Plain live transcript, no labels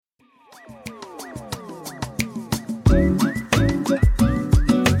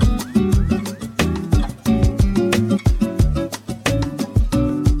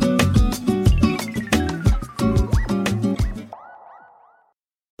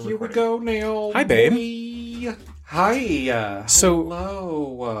Here we go now. Hi, babe. Hi. So,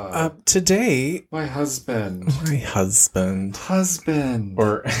 hello. Today... My husband. My husband. Husband.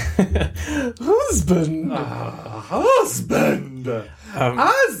 Or... husband. Husband.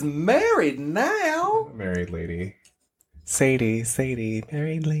 I's married now. Married lady. Sadie,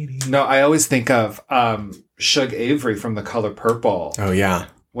 married lady. No, I always think of Shug Avery from The Color Purple. Oh, yeah.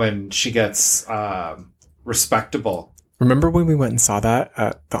 When she gets respectable. Remember when we went and saw that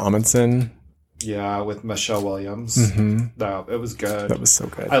at the Amundsen? Yeah, with Michelle Williams. Mm-hmm. No, it was good. That was so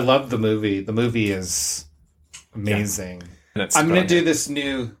good. I love the movie. The movie is amazing. Yeah. I'm going to do this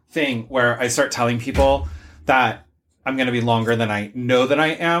new thing where I start telling people that I'm going to be longer than I know that I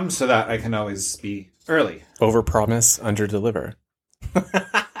am so that I can always be early. Overpromise, underdeliver.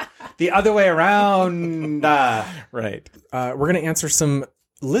 The other way around. Right. We're going to answer some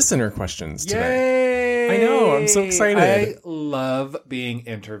listener questions today. Yay! I know. I'm so excited. I love being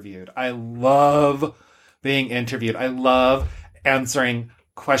interviewed. I love answering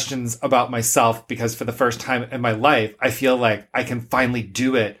questions about myself because for the first time in my life, I feel like I can finally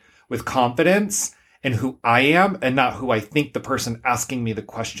do it with confidence in who I am and not who I think the person asking me the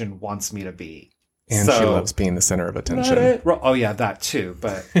question wants me to be. And she loves being the center of attention. Oh, yeah, that too.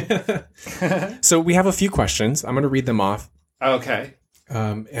 But So we have a few questions. I'm going to read them off. Okay.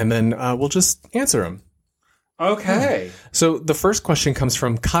 And then we'll just answer them. Okay. So the first question comes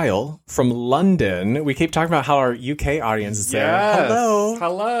from Kyle from London. We keep talking about how our UK audience is there. Yes. Hello.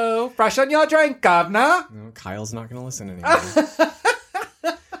 Hello. Fresh on your drink, governor. No, Kyle's not going to listen anymore.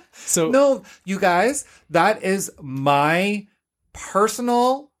 No, you guys, that is my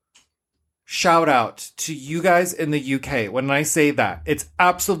personal shout out to you guys in the UK. When I say that, it's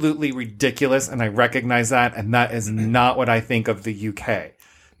absolutely ridiculous, and I recognize that, and that is not what I think of the UK.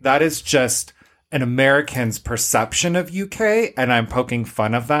 That is just an American's perception of UK, and I'm poking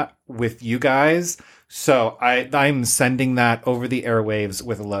fun of that with you guys. So I'm sending that over the airwaves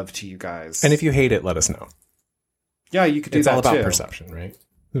with love to you guys. And if you hate it, let us know. Yeah, you could do it's that too. It's all about perception, right?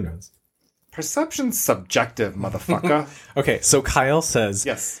 Who knows? Perception's subjective, motherfucker. Okay, so Kyle says,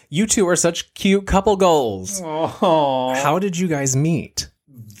 yes, you two are such cute couple goals. Oh, how did you guys meet?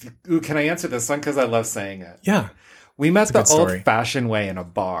 Ooh, can I answer this one? Because I love saying it. Yeah. We met the old-fashioned way in a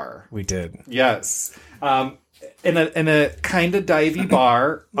bar. We did. Yes. In a kind of divey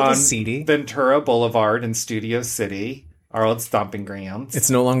bar on seedy. Ventura Boulevard in Studio City, our old stomping grounds. It's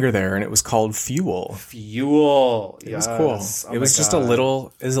no longer there, and it was called Fuel. Fuel. It was cool. It was just a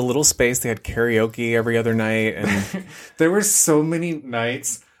little space. They had karaoke every other night. And there were so many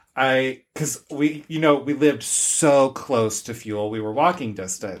nights because we lived so close to Fuel. We were walking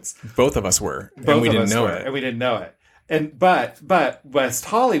distance. Both of us were. And we didn't know it. But West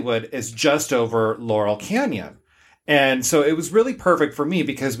Hollywood is just over Laurel Canyon. And so it was really perfect for me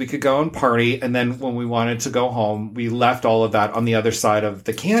because we could go and party. And then when we wanted to go home, we left all of that on the other side of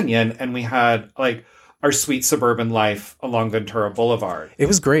the canyon. And we had like our sweet suburban life along Ventura Boulevard. It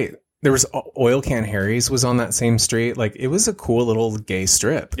was great. There was Oil Can Harry's was on that same street. Like it was a cool little gay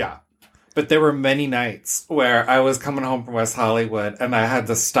strip. Yeah. But there were many nights where I was coming home from West Hollywood and I had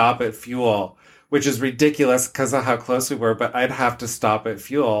to stop at Fuel, which is ridiculous because of how close we were, but I'd have to stop at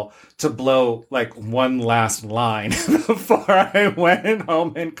Fuel to blow like one last line before I went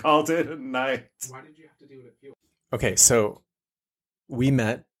home and called it a night. Why did you have to do it at Fuel? Okay, so we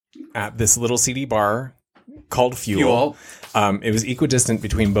met at this little seedy bar called Fuel. It was equidistant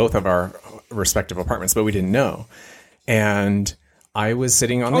between both of our respective apartments, but we didn't know. And I was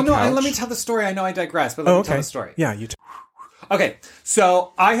sitting on the couch. Let me tell the story. I know I digress, but let me tell the story. Yeah, Okay,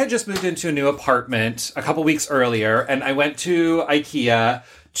 so I had just moved into a new apartment a couple weeks earlier, and I went to IKEA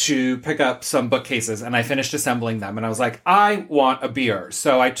to pick up some bookcases, and I finished assembling them, and I was like, I want a beer.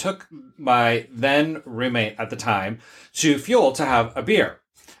 So I took my then roommate at the time to Fuel to have a beer.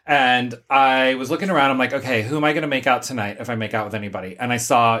 And I was looking around, I'm like, okay, who am I going to make out tonight if I make out with anybody? And I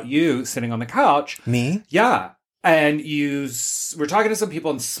saw you sitting on the couch. Me? Yeah. And you were talking to some people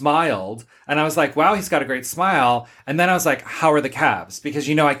and smiled. And I was like, wow, he's got a great smile. And then I was like, how are the calves? Because,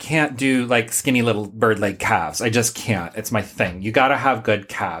 I can't do like skinny little bird leg calves. I just can't. It's my thing. You got to have good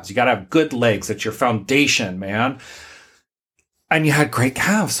calves. You got to have good legs. It's your foundation, man. And you had great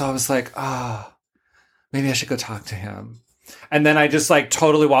calves. So I was like, maybe I should go talk to him. And then I just like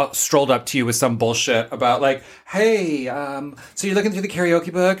totally strolled up to you with some bullshit about like, hey, so you're looking through the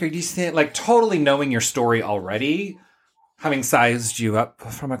karaoke book, or do you see like totally knowing your story already, having sized you up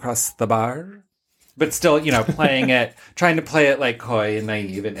from across the bar, but still, playing it, trying to play it like coy and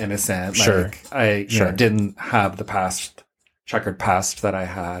naive and innocent. Sure. Like I didn't have the checkered past that I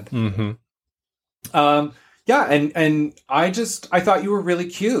had. Mm-hmm. Yeah, and I thought you were really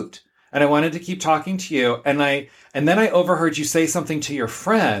cute, and I wanted to keep talking to you, and then I overheard you say something to your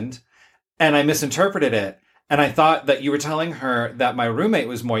friend, and I misinterpreted it, and I thought that you were telling her that my roommate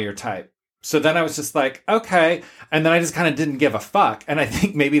was more your type. So then I was just like, okay, and then I just kind of didn't give a fuck, and I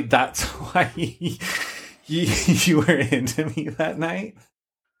think maybe that's why you were into me that night.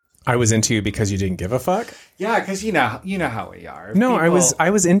 I was into you because you didn't give a fuck? Yeah, because you know how we are. No, I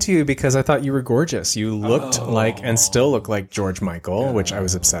was into you because I thought you were gorgeous. You looked like and still look like George Michael, which I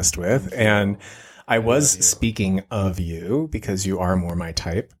was obsessed with. And I was speaking of you because you are more my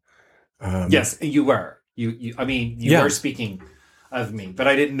type. Yes, you were. You were speaking of me, but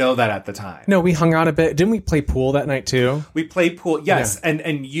I didn't know that at the time. No, we hung out a bit. Didn't we play pool that night too? We played pool, yes. Yeah.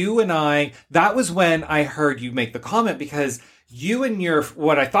 And you and I, that was when I heard you make the comment because you and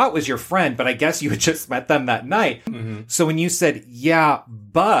what I thought was your friend, but I guess you had just met them that night. Mm-hmm. So when you said, yeah,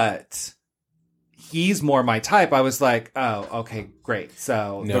 but he's more my type, I was like, oh, okay, great.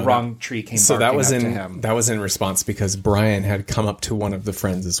 So the wrong tree came barking up to him. That was in response because Brian had come up to one of the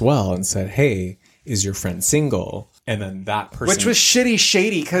friends as well and said, hey, is your friend single? And then that person... Which was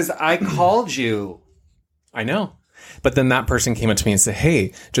shady because I called you. I know. But then that person came up to me and said,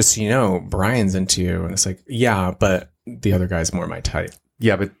 hey, just so you know, Brian's into you. And it's like, yeah, but the other guy's more my type.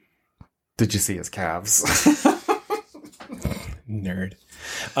 Yeah, but did you see his calves? Nerd.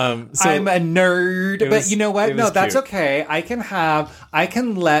 I'm a nerd, but you know what? No, that's cute. Okay. I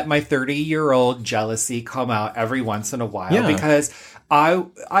can let my 30-year-old jealousy come out every once in a while because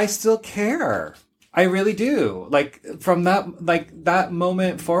I still care. I really do. Like from that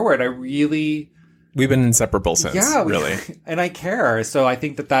moment forward, we've been inseparable since. Yeah, really. And I care. So I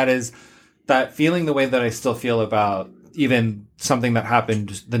think that is that feeling the way that I still feel about even something that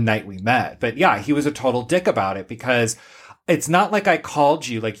happened the night we met. But yeah, he was a total dick about it because it's not like I called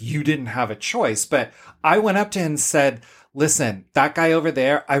you, like you didn't have a choice, but I went up to him and said, listen, that guy over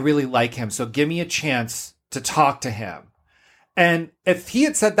there, I really like him. So give me a chance to talk to him. And if he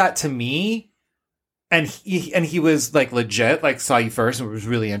had said that to me and he was like legit, like saw you first and was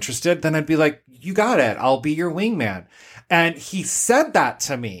really interested, then I'd be like, you got it. I'll be your wingman. And he said that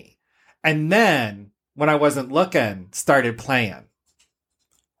to me. And then when I wasn't looking, started playing.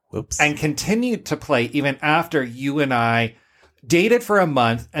 Whoops. And continued to play even after you and I dated for a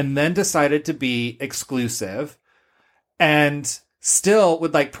month and then decided to be exclusive and still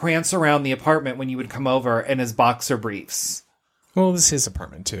would like prance around the apartment when you would come over in his boxer briefs. Well, it was his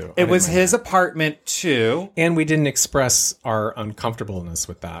apartment too. It was his apartment too. And we didn't express our uncomfortableness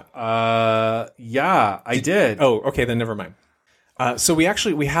with that. Yeah, I did. Oh, okay, then never mind. So we had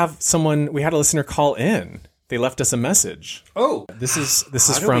a listener call in. They left us a message. Oh, this is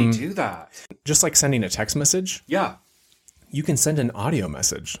how from. Do we do that? Just like sending a text message. Yeah, you can send an audio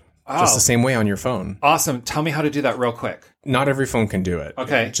message just the same way on your phone. Awesome. Tell me how to do that real quick. Not every phone can do it.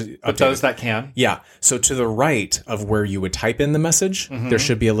 Okay, but those that can. Yeah. So to the right of where you would type in the message, there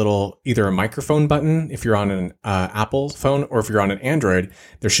should be either a microphone button if you're on an Apple phone, or if you're on an Android,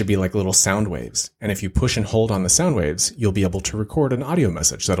 there should be like little sound waves. And if you push and hold on the sound waves, you'll be able to record an audio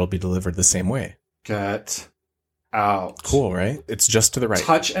message that'll be delivered the same way. Get out. Cool, right? It's just to the right.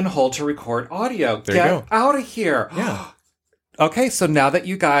 Touch and hold to record audio. There you go. Get out of here. Yeah. Okay, so now that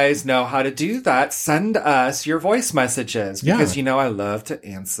you guys know how to do that, send us your voice messages because I love to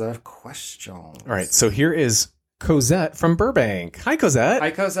answer questions. All right, so here is Cosette from Burbank. Hi, Cosette. Hi,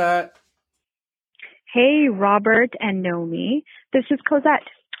 Cosette. Hey, Robert and Nomi. This is Cosette.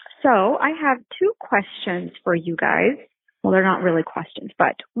 So I have 2 questions for you guys. Well, they're not really questions,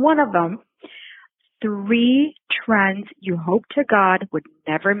 but one of them, 3 trends you hope to God would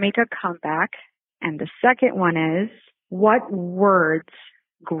never make a comeback. And the second one is, what words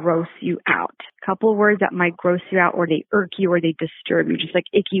gross you out? A couple words that might gross you out, or they irk you, or they disturb you, just like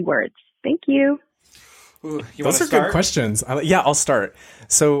icky words. Thank you. Ooh, those are good questions. I'll start.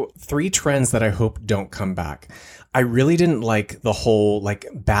 So 3 trends that I hope don't come back. I really didn't like the whole like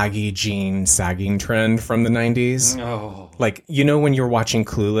baggy jean sagging trend from the 90s. Oh. Like, when you're watching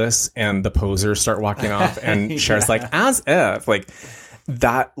Clueless and the posers start walking off and Cher's like, as if, like,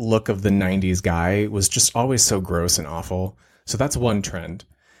 that look of the 90s guy was just always so gross and awful. So that's one trend.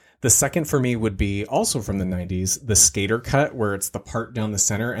 The second for me would be also from the 90s, the skater cut, where it's the part down the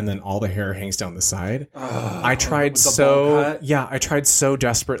center and then all the hair hangs down the side. I tried so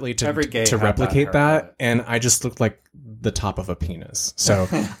desperately to replicate that, and I just looked like the top of a penis. So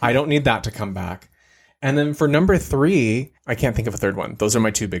I don't need that to come back. And then for number 3, I can't think of a third one. Those are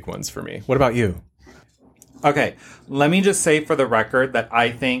my 2 big ones for me. What about you? Okay, let me just say for the record that I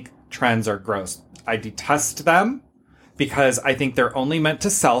think trends are gross. I detest them because I think they're only meant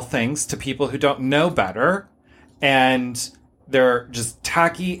to sell things to people who don't know better. and they're just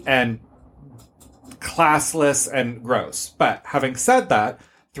tacky and classless and gross. But having said that,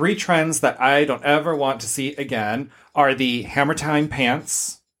 3 trends that I don't ever want to see again are the Hammer Time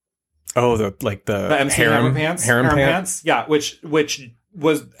pants. Oh, the MC Hammer pants. Harem pants. Yeah, which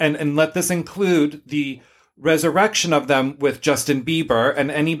was and let this include the resurrection of them with Justin Bieber, and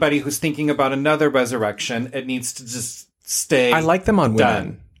anybody who's thinking about another resurrection, it needs to just stay. I like them on women.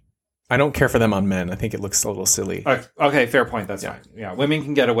 Done. I don't care for them on men. I think it looks a little silly. Okay, fair point. That's fine. Yeah, women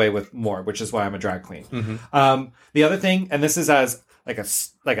can get away with more, which is why I'm a drag queen. Mm-hmm. The other thing, and this is as like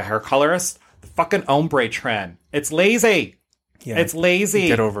a hair colorist, the fucking ombre trend. It's lazy. Yeah, it's lazy.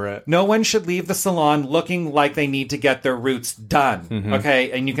 Get over it. No one should leave the salon looking like they need to get their roots done. Mm-hmm.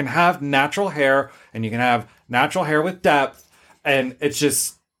 Okay, and you can have natural hair, and you can have natural hair with depth, and it's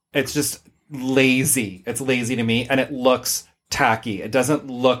just lazy. It's lazy to me, and it looks tacky. It doesn't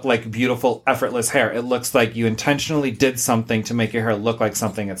look like beautiful, effortless hair. It looks like you intentionally did something to make your hair look like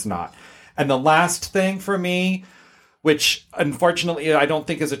something it's not. And the last thing for me, which unfortunately I don't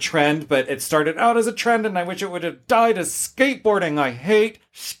think is a trend, but it started out as a trend and I wish it would have died, is skateboarding. I hate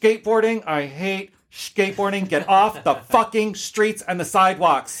skateboarding. Get off the fucking streets and the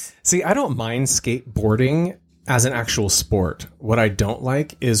sidewalks. See, I don't mind skateboarding as an actual sport. What I don't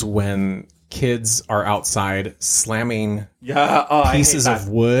like is when kids are outside slamming pieces of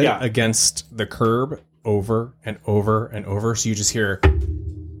wood against the curb over and over and over. So you just hear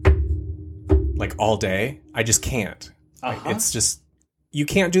like all day. I just can't. It's just, you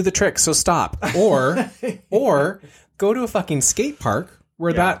can't do the trick. So stop. Or go to a fucking skate park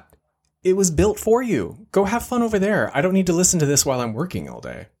where it was built for you. Go have fun over there. I don't need to listen to this while I'm working all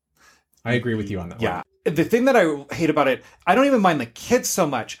day. I agree with you on that one. The thing that I hate about it, I don't even mind the kids so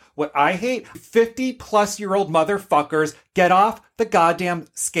much. What I hate, 50-plus-year-old motherfuckers, get off the goddamn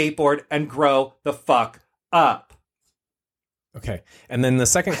skateboard and grow the fuck up. Okay. And then the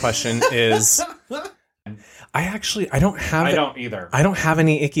second question is, I don't either. I don't have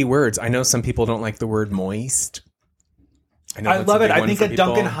any icky words. I know some people don't like the word moist. I love it. I think a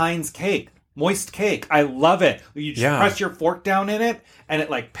Duncan Hines cake. Moist cake. I love it. You just press your fork down in it and it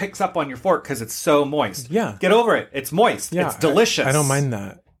like picks up on your fork because it's so moist. Yeah. Get over it. It's moist. Yeah, it's delicious. I don't mind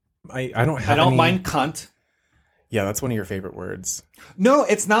that. I don't mind cunt. Yeah, that's one of your favorite words. No,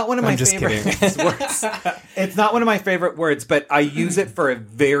 it's not one of my favorite words. It's not one of my favorite words, but I use it for a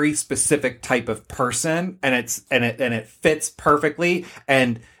very specific type of person, and it fits perfectly.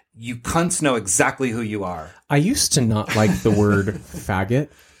 And you cunts know exactly who you are. I used to not like the word faggot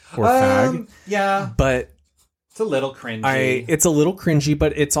or fag. Yeah, but it's a little cringy. It's a little cringy,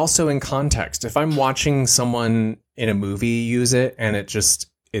 but it's also in context. If I'm watching someone in a movie use it, and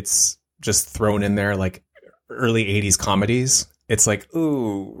it's just thrown in there like early 80s comedies, it's like,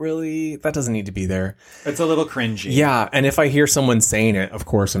 ooh, really? That doesn't need to be there. It's a little cringy. Yeah, and if I hear someone saying it, of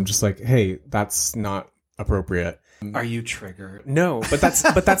course, I'm just like, hey, that's not appropriate. Are you triggered? No, but that's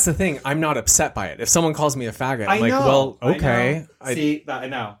the thing. I'm not upset by it. If someone calls me a faggot, I'm like, well, okay. I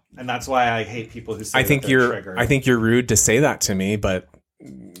know. And that's why I hate people who say that they're triggered. I think you're rude to say that to me, but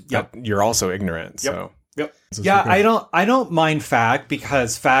you're also ignorant. Yep. So yep. Yeah, I don't mind fag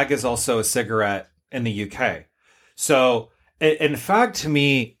because fag is also a cigarette in the UK. So, and fag to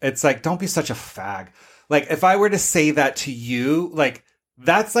me, it's like, don't be such a fag. Like, if I were to say that to you, like,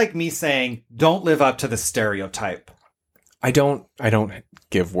 that's like me saying, don't live up to the stereotype. I don't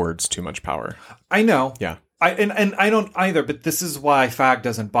give words too much power. I know. Yeah. And I don't either, but this is why fag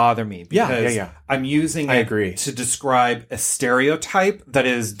doesn't bother me. Because I'm using it to describe a stereotype that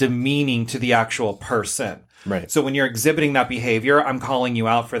is demeaning to the actual person. Right. So when you're exhibiting that behavior, I'm calling you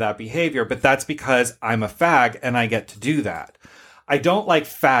out for that behavior, but that's because I'm a fag and I get to do that. I don't like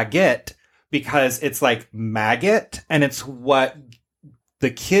faggot because it's like maggot, and it's what the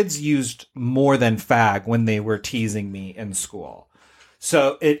kids used more than fag when they were teasing me in school.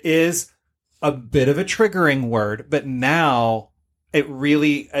 So it is a bit of a triggering word, but now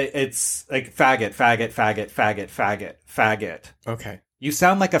it's like faggot. Okay. You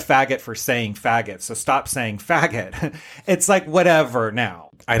sound like a faggot for saying faggot, so stop saying faggot. It's like whatever now.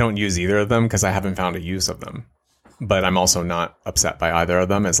 I don't use either of them because I haven't found a use of them. But I'm also not upset by either of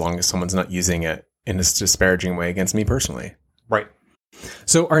them as long as someone's not using it in a disparaging way against me personally. Right.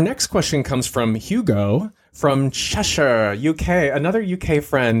 So our next question comes from Hugo from Cheshire, UK. Another UK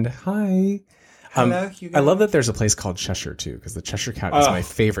friend. Hi. Hello, Hugo. I love that there's a place called Cheshire, too, because the Cheshire Cat is my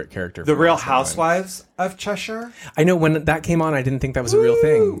favorite character. The Real Housewives of Cheshire? I know when that came on, I didn't think that was a real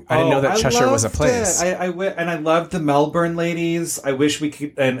thing. I didn't know that Cheshire was a place. And I loved the Melbourne ladies. I wish we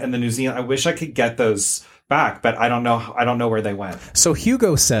could, and the New Zealand, I wish I could get those back, but I don't know where they went. So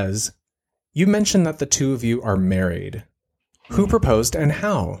Hugo says, You mentioned that the two of you are married. Who proposed and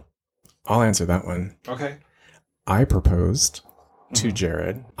how? I'll answer that one. Okay. I proposed to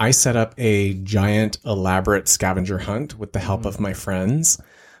Jared. I set up a giant, elaborate scavenger hunt with the help of my friends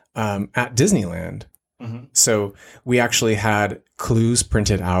at Disneyland. So we actually had clues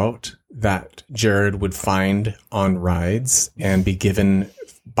printed out that Jared would find on rides and be given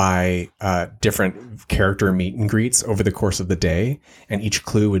by different character meet and greets over the course of the day. And each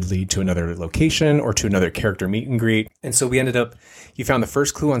clue would lead to another location or to another character meet and greet. And so we ended up, you found the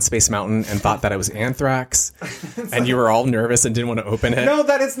first clue on Space Mountain and thought that it was anthrax. And you were all nervous and didn't want to open it. No,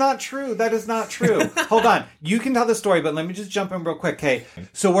 that is not true. That is not true. Hold on. You can tell the story, but let me just jump in real quick. Okay.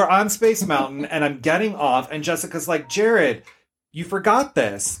 So we're on Space Mountain and I'm getting off and Jessica's like, Jared, you forgot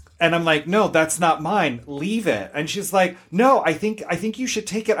this. And I'm like, no, that's not mine. Leave it. And she's like, no, I think you should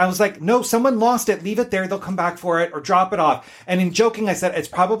take it. I was like, no, someone lost it. Leave it there. They'll come back for it or drop it off. And in joking, I said, it's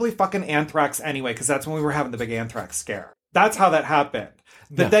probably fucking anthrax anyway, because that's when we were having the big anthrax scare. That's how that happened.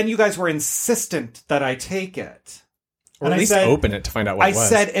 But then you guys were insistent that I take it. Or at least open it to find out what it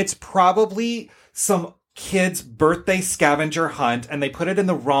was. I said, it's probably some kid's birthday scavenger hunt and they put it in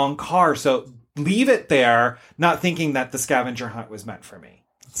the wrong car. So leave it there, not thinking that the scavenger hunt was meant for me.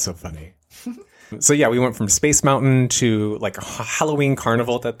 So funny. So yeah, we went from Space Mountain to like a Halloween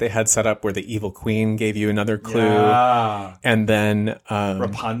carnival that they had set up where the evil queen gave you another clue. Yeah. And then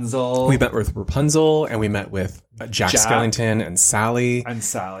Rapunzel. We met with Rapunzel and we met with Jack Skellington and Sally.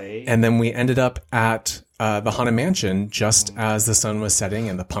 And then we ended up at the Haunted Mansion just as the sun was setting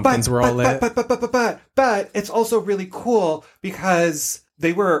and the pumpkins were all lit. But it's also really cool because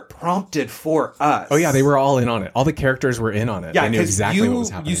they were prompted for us. Oh, yeah. They were all in on it. All the characters were in on it. Yeah, they knew exactly what was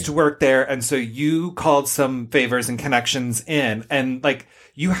happening. You used to work there, and so you called some favors and connections in. And, like,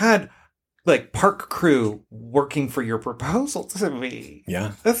 you had, like, park crew working for your proposal to me.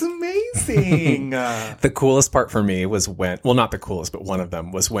 Yeah. That's amazing. The coolest part for me was when... Well, not the coolest, but one of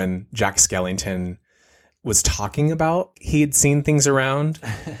them was when Jack Skellington was talking about he had seen things around.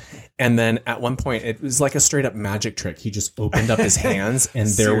 And then at one point, it was like a straight up magic trick. He just opened up his hands and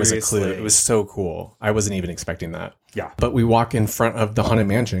there was a clue. It was so cool. I wasn't even expecting that. Yeah. But we walk in front of the Haunted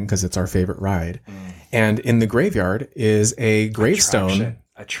Mansion because it's our favorite ride. And in the graveyard is a gravestone.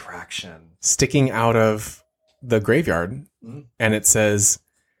 Attraction. Sticking out of the graveyard. And it says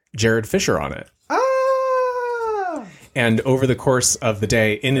Jared Fisher on it. And over the course of the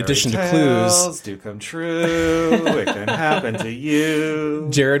day, in addition to clues, do come true. It can happen to you.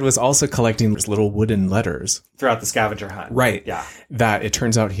 Jared was also collecting these little wooden letters throughout the scavenger hunt. Right. Yeah. That it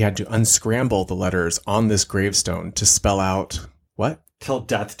turns out he had to unscramble the letters on this gravestone to spell out what? Till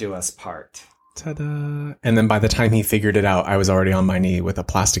death do us part. Ta-da. And then by the time he figured it out, I was already on my knee with a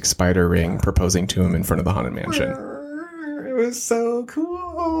plastic spider ring proposing to him in front of the Haunted Mansion. It was so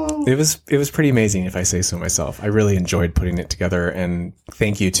cool. It was pretty amazing, if I say so myself. I really enjoyed putting it together, and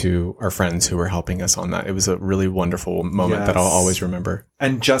thank you to our friends who were helping us on that. It was a really wonderful moment that I'll always remember.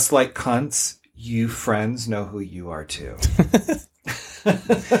 And just like cunts, you friends know who you are too.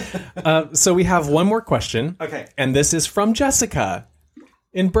 So we have one more question. Okay. And this is from Jessica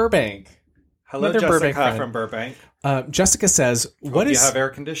in Burbank. Hello, Another Jessica Burbank from Burbank. Jessica says, "What is?" You have air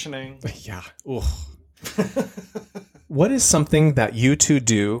conditioning. Yeah. What is something that you two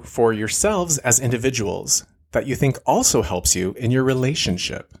do for yourselves as individuals that you think also helps you in your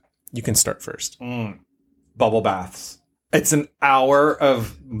relationship? You can start first. Bubble baths. It's an hour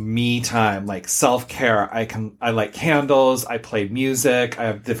of me time, like self-care. I light candles. I play music. I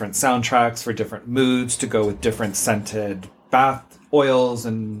have different soundtracks for different moods to go with different scented bath oils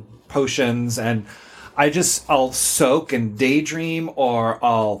and potions. And I'll soak and daydream, or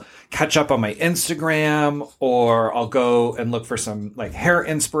I'll catch up on my Instagram, or I'll go and look for some like hair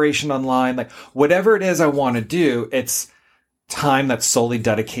inspiration online. Like whatever it is I want to do, it's time that's solely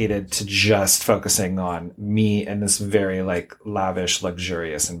dedicated to just focusing on me in this very like lavish,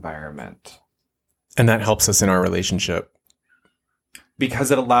 luxurious environment. And that helps us in our relationship. Because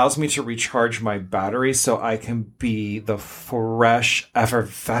it allows me to recharge my battery so I can be the fresh,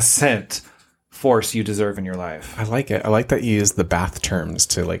 effervescent force you deserve in your life. I like it. I like that you use the bath terms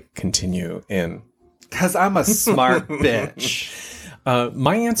to like continue in. Because I'm a smart bitch.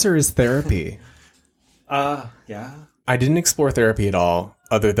 My answer is therapy. Yeah. I didn't explore therapy at all,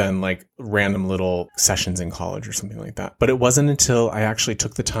 other than like random little sessions in college or something like that. But it wasn't until I actually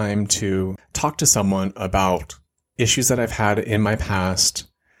took the time to talk to someone about issues that I've had in my past,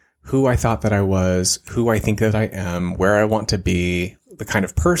 who I thought that I was, who I think that I am, where I want to be, the kind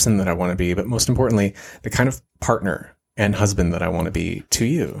of person that I want to be, but most importantly, the kind of partner and husband that I want to be to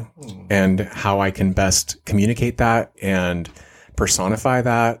you, and how I can best communicate that and personify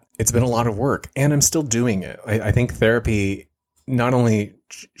that. It's been a lot of work, and I'm still doing it. I think therapy not only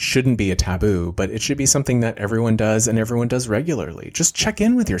shouldn't be a taboo, but it should be something that everyone does and everyone does regularly. Just check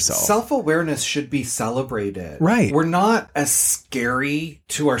in with yourself. Self-awareness should be celebrated. Right. We're not as scary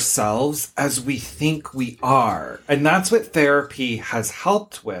to ourselves as we think we are. And that's what therapy has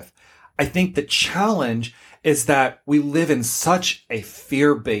helped with. I think the challenge is that we live in such a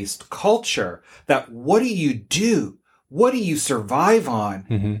fear-based culture that what do you do? What do you survive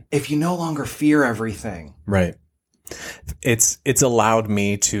on if you no longer fear everything? Right. It's allowed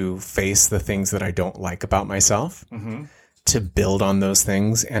me to face the things that I don't like about myself, to build on those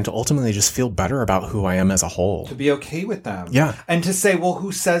things, and to ultimately just feel better about who I am as a whole. To be okay with them. Yeah. And to say, well,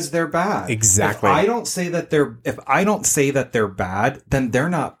 who says they're bad? Exactly. If I don't say that they're bad, then they're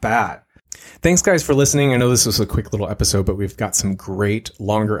not bad. Thanks, guys, for listening. I know this was a quick little episode, but we've got some great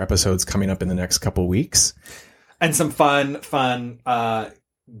longer episodes coming up in the next couple weeks. And some fun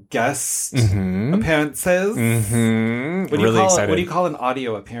guest appearances. What do you call an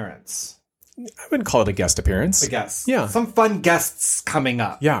audio appearance? I wouldn't call it a guest appearance. A guest. Yeah. Some fun guests coming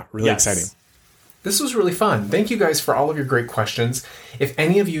up. Yeah, really exciting. This was really fun. Thank you guys for all of your great questions. If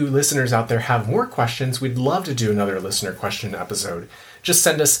any of you listeners out there have more questions, we'd love to do another listener question episode. Just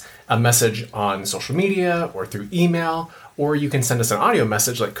send us a message on social media or through email, or you can send us an audio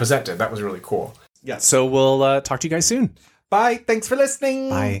message like Cosette did. That was really cool. Yes. So we'll talk to you guys soon. Bye. Thanks for listening.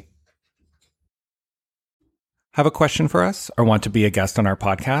 Bye. Have a question for us or want to be a guest on our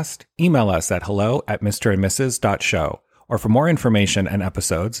podcast? Email us at hello@mrandmrs.show. Or for more information and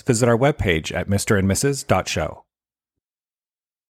episodes, visit our webpage at mrandmrs.show.